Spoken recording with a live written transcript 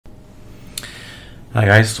Hi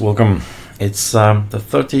guys, welcome. It's the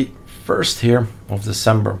 31st here of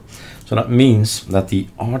December. So that means that the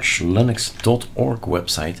archlinux.org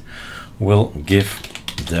website will give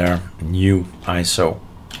their new ISO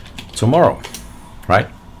tomorrow, right?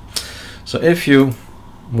 So if you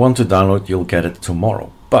want to download, you'll get it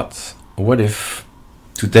tomorrow. But what if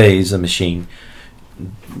today is your machine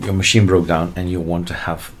broke down and you want to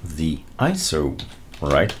have the ISO,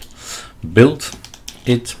 right? Build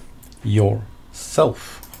it yourself.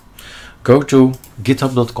 Go to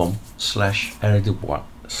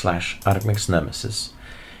github.com/eric_arclinux nemesis.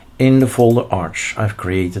 In the folder Arch, I've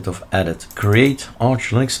added create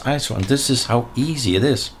ArcoLinux ISO, and this is how easy it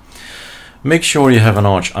is. Make sure you have an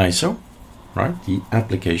Arch ISO, right, the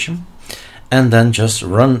application, and then just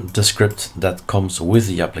run the script that comes with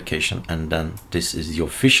the application, and then this is the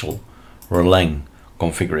official releng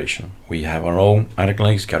configuration. We have our own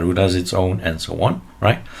ArcoLinux, Garuda has its own, and so on,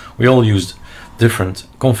 right? We all used different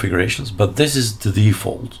configurations, but this is the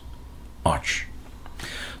default Arch.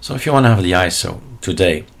 So if you want to have the ISO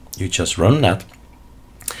today, you just run that,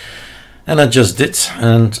 and I just did,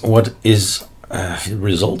 and what is the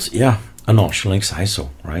result? Yeah, an ArcoLinux ISO,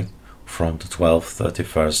 right, from the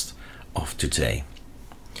 31st of today.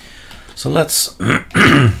 So let's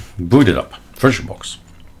boot it up. VirtualBox.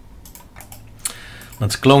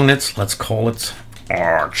 Let's clone it. Let's call it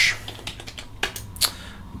Arch.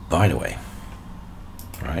 By the way,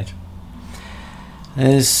 right,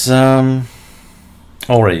 is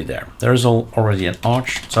already there. There's already an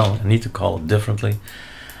Arch, so I need to call it differently.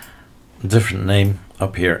 Different name.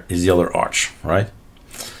 Up here is the other Arch, right?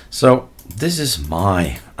 So this is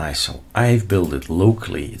my ISO. I've built it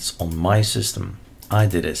locally. It's on my system. I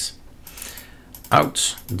did this.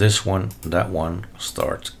 Out, this one, that one,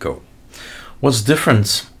 start, go. What's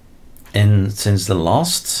different since the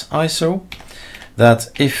last ISO? That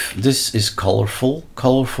if this is colorful,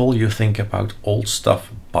 you think about old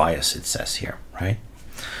stuff bias, it says here, right?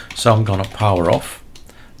 So I'm gonna power off.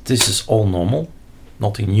 This is all normal,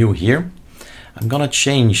 nothing new here. I'm gonna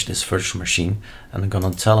change this virtual machine, and I'm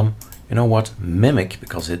gonna tell them, you know what, mimic,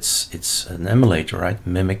 because it's an emulator, right?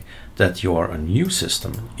 Mimic that you are a new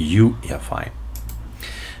system, UEFI.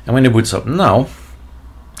 And when it boots up now,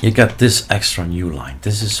 you get this extra new line.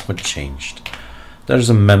 This is what changed. There's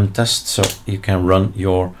a mem test, so you can run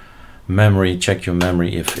your memory, check your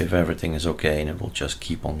memory if everything is okay, and it will just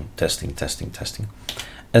keep on testing.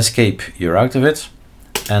 Escape, you're out of it,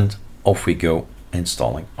 and off we go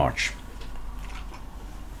installing Arch.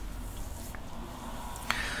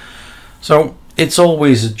 So it's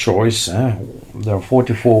always a choice. There are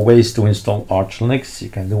 44 ways to install ArcoLinux. You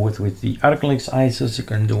can do it with the ArcoLinux ISOs, you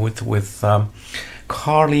can do it with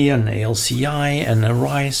Kali and ALCI and a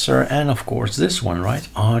riser, and of course this one, right,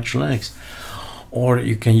 ArcoLinux. Or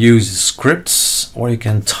you can use scripts, or you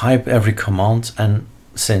can type every command, and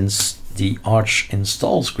since the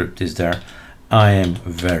Archinstall script is there, I am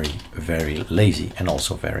very, very lazy and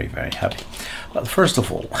also very, very happy. But first of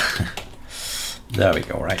all, there we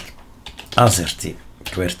go, right? Azerty,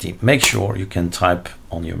 QWERTY. Make sure you can type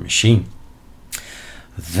on your machine.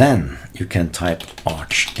 Then you can type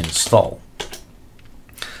Archinstall.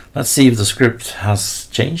 Let's see if the script has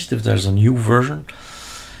changed, if there's a new version.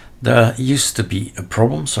 There used to be a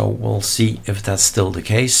problem, so we'll see if that's still the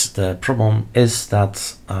case. The problem is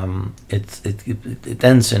that it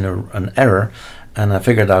ends in an error, and I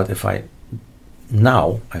figured out if I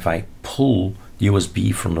pull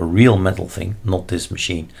USB from the real metal thing, not this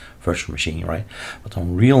machine, virtual machine, right? But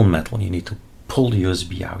on real metal, you need to pull the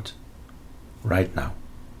USB out right now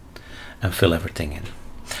and fill everything in.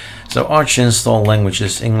 So Archinstall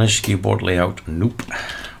languages, English, keyboard layout, nope.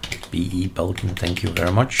 BE Belgium, thank you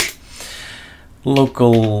very much.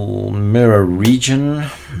 Local mirror region,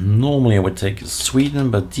 normally I would take Sweden,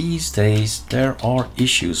 but these days there are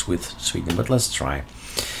issues with Sweden, but let's try.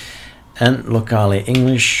 And locale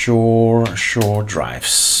English, shore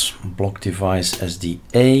drives, block device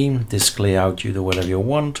SDA, disk layout, you do whatever you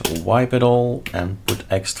want, wipe it all and put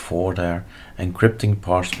ext4 there, encrypting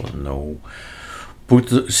password, no. Put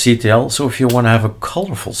the CTL, so if you want to have a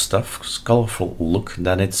colorful colorful look,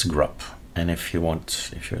 then it's grub. And if you're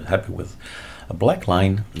happy with a black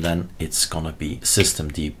line, then it's gonna be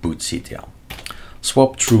systemd boot CTL.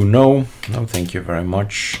 Swap true, no thank you very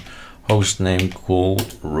much. Host name, cool,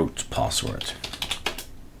 root password.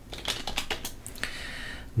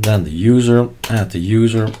 Then the user, add the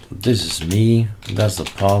user, this is me, that's the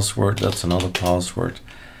password, that's another password.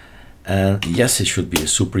 And yes, it should be a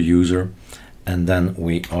super user. And then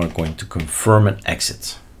we are going to confirm and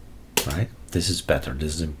exit, right? This is better,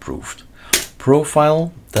 this is improved.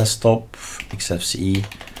 Profile, desktop, XFCE,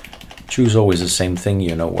 choose always the same thing,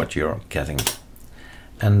 you know what you're getting.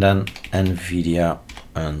 And then NVIDIA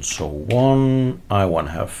and so on. I want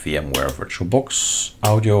to have VMware VirtualBox,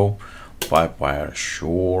 audio, pipewire,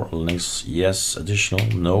 sure, Linux, yes, additional,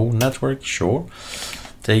 no, network, sure.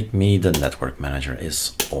 Take me, the network manager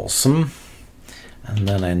is awesome. And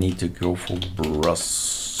then I need to go for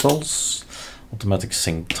Brussels, automatic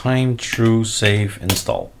sync time, true, save,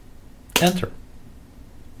 install, enter.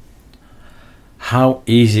 How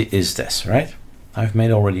easy is this, right? I've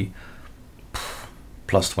made already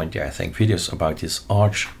plus 20, I think, videos about this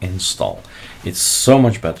Archinstall. It's so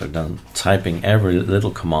much better than typing every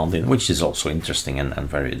little command in, which is also interesting and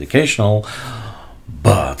very educational.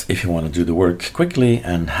 But if you want to do the work quickly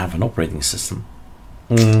and have an operating system,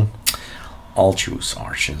 I'll choose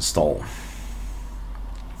Archinstall.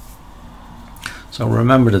 So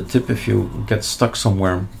remember the tip: if you get stuck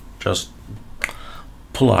somewhere, just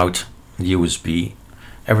pull out the USB.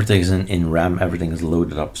 Everything is in RAM, everything is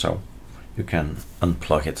loaded up, so you can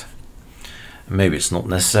unplug it. Maybe it's not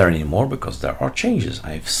necessary anymore because there are changes.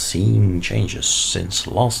 I've seen changes since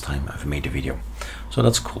last time I've made a video, so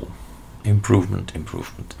that's cool. Improvement,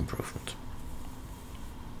 improvement, improvement.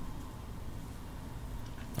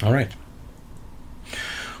 All right,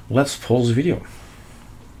 let's pause the video.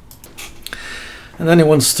 And then he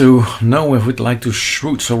wants to know if we'd like to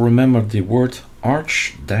shroot. So remember the word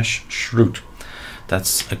arch-shroot.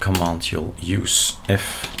 That's a command you'll use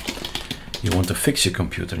if you want to fix your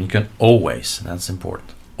computer. You can always, that's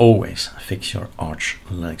important, always fix your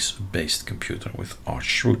ArcoLinux based computer with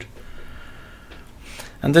arch-shroot.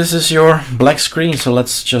 And this is your black screen, so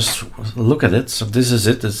let's just look at it. So this is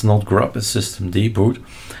it, it's not grub, it's systemd boot,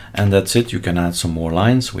 and that's it. You can add some more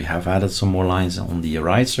lines. We have added some more lines on the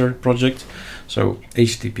Ariser project. So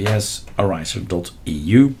https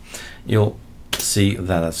ariser.eu, you'll see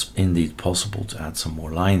that it's indeed possible to add some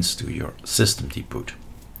more lines to your systemd boot.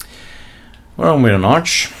 We're on with an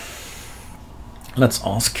Arch. Let's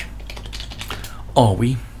ask, are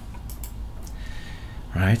we?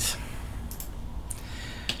 Right.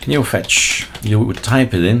 New fetch, you would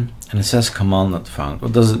type it in and it says command not found.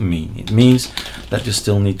 What does it mean? It means that you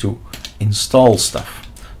still need to install stuff.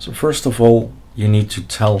 So first of all, you need to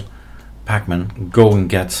tell Pacman, go and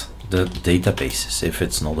get the databases. If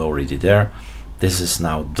it's not already there, this is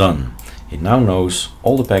now done. It now knows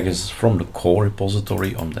all the packages from the core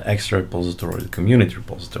repository, on the extra repository, the community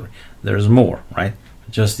repository. There's more, right?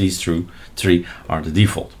 Just these three are the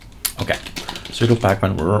default. Okay, sudo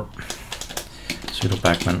pacman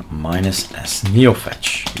 -s neofetch.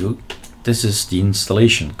 This is the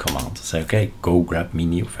installation command. Say, okay, go grab me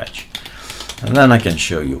neofetch. And then I can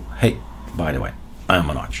show you, hey, by the way, I'm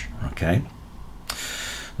an Arch, okay?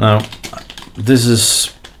 Now, this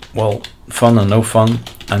is, well, fun and no fun.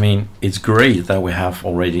 I mean, it's great that we have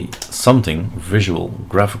already something visual,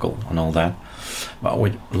 graphical and all that, but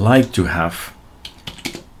we'd like to have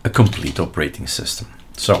a complete operating system.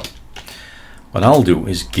 So what I'll do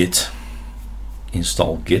is git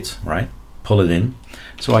install git, right? Pull it in.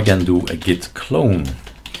 So I can do a git clone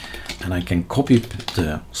and I can copy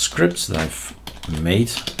the scripts that I've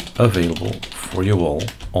made available for you all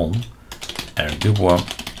on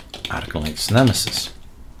ArcoLinux Nemesis.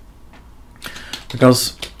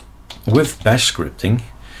 Because with bash scripting,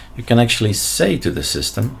 you can actually say to the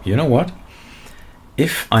system, you know what?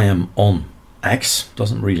 If I am on X,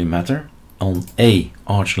 doesn't really matter, on a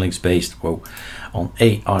ArcoLinux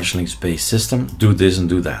based system, do this and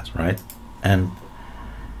do that, right? And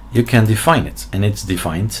you can define it, and it's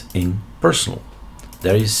defined in personal.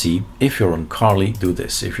 There you see, if you're on Kali, do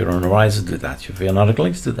this. If you're on Ariser, do that. If you're on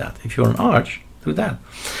ArcoLinux, do that. If you're on Arch, do that.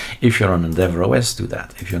 If you're on Endeavour OS, do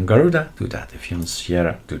that. If you're on Garuda, do that. If you're on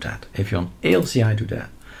Sierra, do that. If you're on ALCI, do that.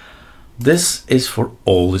 This is for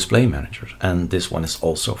all display managers, and this one is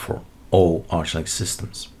also for all ArcoLinux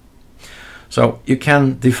systems. So you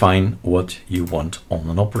can define what you want on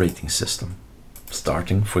an operating system,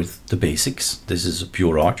 starting with the basics. This is a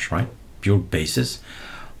pure Arch, right? Pure basis,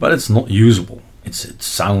 but it's not usable. It's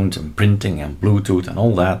sound and printing and Bluetooth and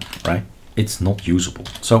all that, right? It's not usable.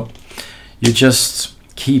 So you just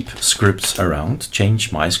keep scripts around,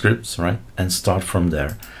 change my scripts, right? And start from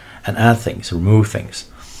there and add things, remove things,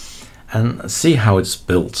 and see how it's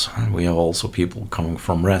built. We have also people coming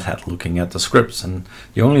from Red Hat looking at the scripts, and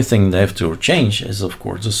the only thing they have to change is, of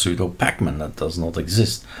course, the sudo pacman that does not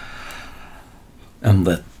exist on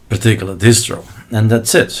that particular distro, and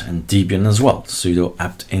that's it. And Debian as well, sudo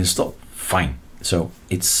apt install, fine. So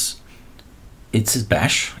it's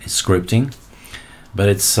bash, it's scripting, but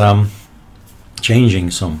it's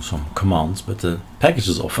changing some commands, but the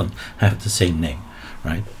packages often have the same name,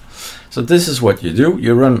 right? So this is what you do.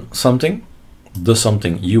 You run something, the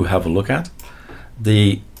something you have a look at.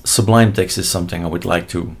 The Sublime text is something I would like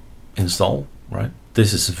to install, right?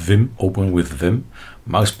 This is Vim, open with Vim.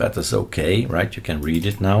 Mousepad is okay, right? You can read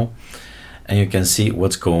it now and you can see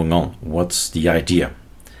what's going on. What's the idea?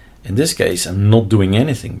 In this case, I'm not doing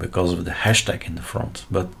anything because of the hashtag in the front,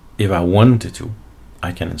 but if I wanted to,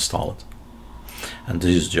 I can install it. And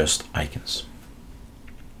this is just icons.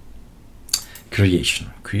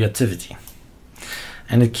 Creation, creativity.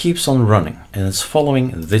 And it keeps on running, and it's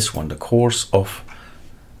following this one, the course of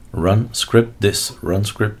run script this, run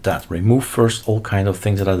script that, remove first all kind of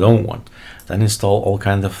things that I don't want, then install all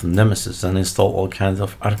kind of nemesis, then install all kinds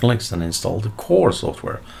of ArcoLinux, then install the core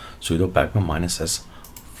software, sudo pacman -s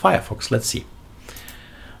Firefox. Let's see.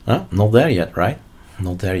 Not there yet, right?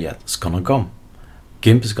 Not there yet. It's gonna come.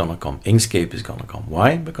 GIMP is gonna come. Inkscape is gonna come.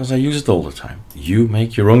 Why? Because I use it all the time. You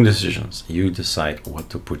make your own decisions. You decide what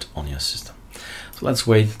to put on your system. So let's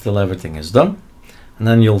wait till everything is done, and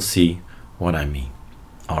then you'll see what I mean.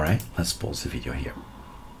 All right, let's pause the video here.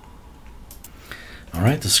 All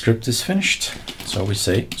right, the script is finished. So we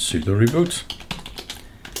say sudo reboot.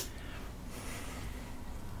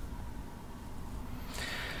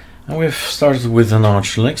 And we've started with an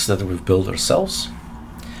Archinstall that we've built ourselves.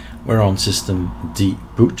 We're on system D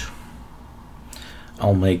boot.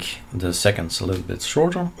 I'll make the seconds a little bit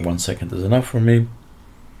shorter. 1 second is enough for me.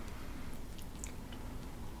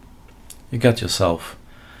 You got yourself,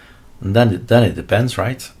 and then it depends,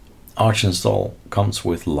 right? Archinstall comes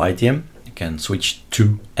with LightDM. You can switch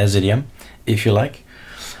to SDM if you like.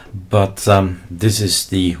 But this is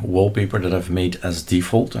the wallpaper that I've made as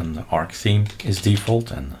default, and the Arc theme is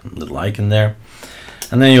default, and the icon there.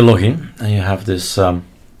 And then you log in, and you have this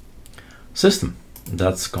system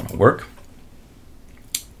that's gonna work.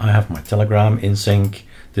 I have my Telegram, InSync,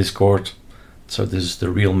 Discord. So this is the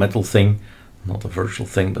real metal thing, not a virtual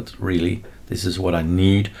thing, but really this is what I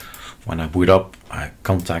need when I boot up. I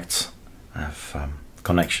contacts, I have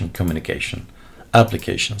connection, communication,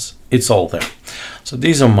 applications. It's all there. So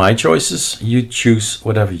these are my choices. You choose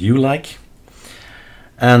whatever you like.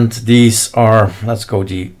 And these are, let's go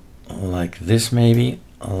like this maybe,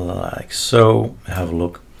 like so. Have a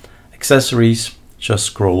look. Accessories, just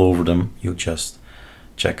scroll over them. You just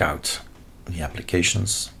check out the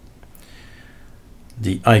applications.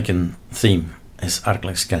 The icon theme is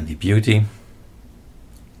ArcoLinux Candy Beauty.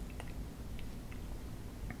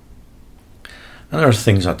 And there are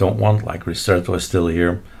things I don't want, like Ristretto is still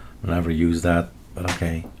here. I'll never use that, but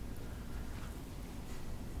okay.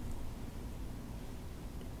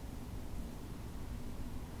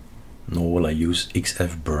 Nor will I use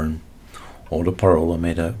XF Burn or the Parola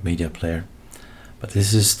media player. But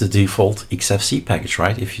this is the default XFC package,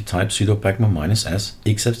 right? If you type sudo pacman -s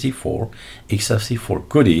XFC4 XFC4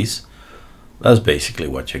 goodies, that's basically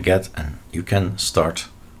what you get, and you can start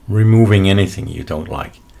removing anything you don't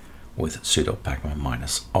like with sudo pacman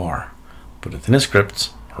 -r. Put it in a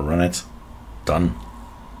script, run it, done.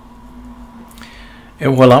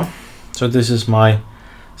 And voila. So this is my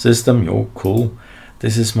system. Oh, cool.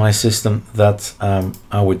 This is my system that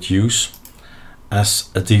I would use as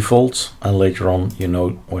a default, and later on you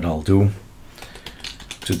know what I'll do.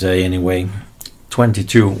 Today anyway,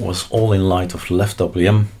 22 was all in light of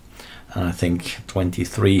LeftWM, and I think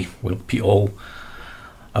 23 will be all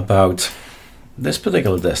about this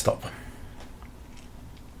particular desktop.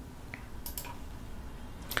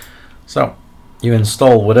 So you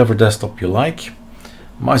install whatever desktop you like.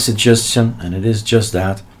 My suggestion, and it is just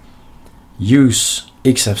that, use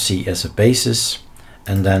XFC as a basis,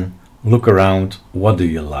 and then look around. What do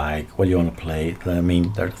you like? What do you want to play? I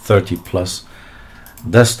mean, there are 30 plus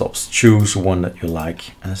desktops. Choose one that you like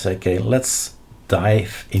and say, okay, let's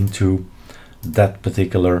dive into that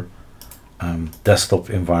particular desktop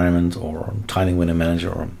environment or Tiling Window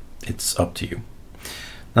Manager, or it's up to you.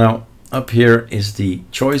 Now, up here is the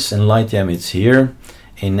choice. In LightDM, it's here.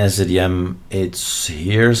 In SDM, it's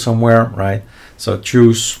here somewhere, right? So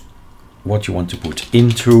choose what you want to put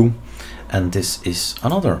into, and this is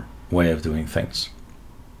another way of doing things.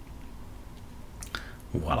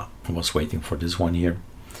 Voila, I was waiting for this one here.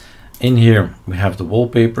 In here we have the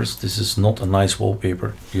wallpapers. This is not a nice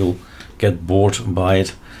wallpaper, you'll get bored by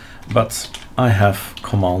it, but I have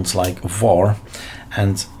commands like var,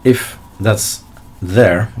 and if that's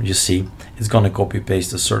there, you see it's gonna copy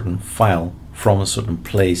paste a certain file from a certain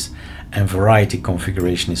place, and variety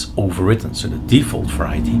configuration is overwritten, so the default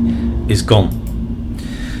variety is gone.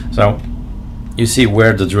 So you see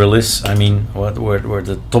where the drill is. I mean, where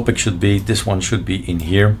the topic should be. This one should be in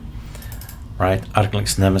here, right?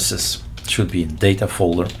 ArcoLinux Nemesis should be in data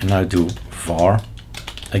folder, and I do var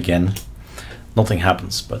again, nothing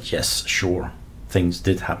happens, but yes, sure, things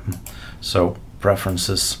did happen. So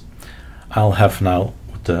preferences, I'll have now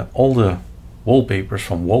all the wallpapers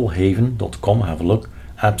from wallhaven.com. Have a look.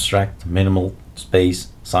 Abstract, minimal, space,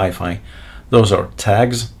 sci-fi. Those are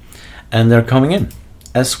tags, and they're coming in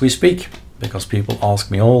as we speak, because people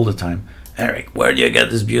ask me all the time, Eric, where do you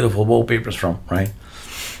get these beautiful wallpapers from, right?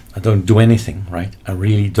 I don't do anything, right? I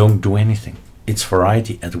really don't do anything. It's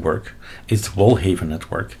variety at work. It's wallhaven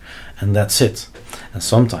at work, and that's it. And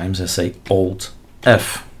sometimes I say Alt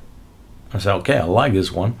F. I say, okay, I like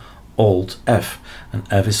this one, Alt F, and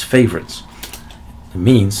F is favorites. It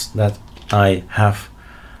means that I have,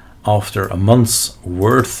 after a month's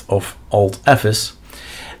worth of Alt F's,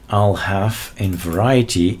 I'll have in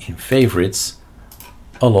variety, in favorites,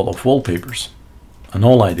 a lot of wallpapers. And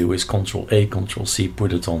all I do is Control A, Control C,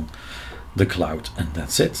 put it on the cloud, and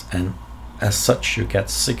that's it. And as such, you get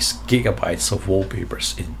 6 gigabytes of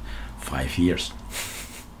wallpapers in 5 years.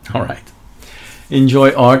 All right.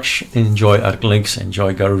 Enjoy Arch, enjoy ArcoLinux,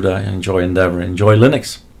 enjoy Garuda, enjoy Endeavor, enjoy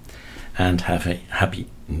Linux, and have a happy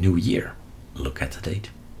new year. Look at the date.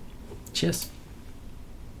 Cheers.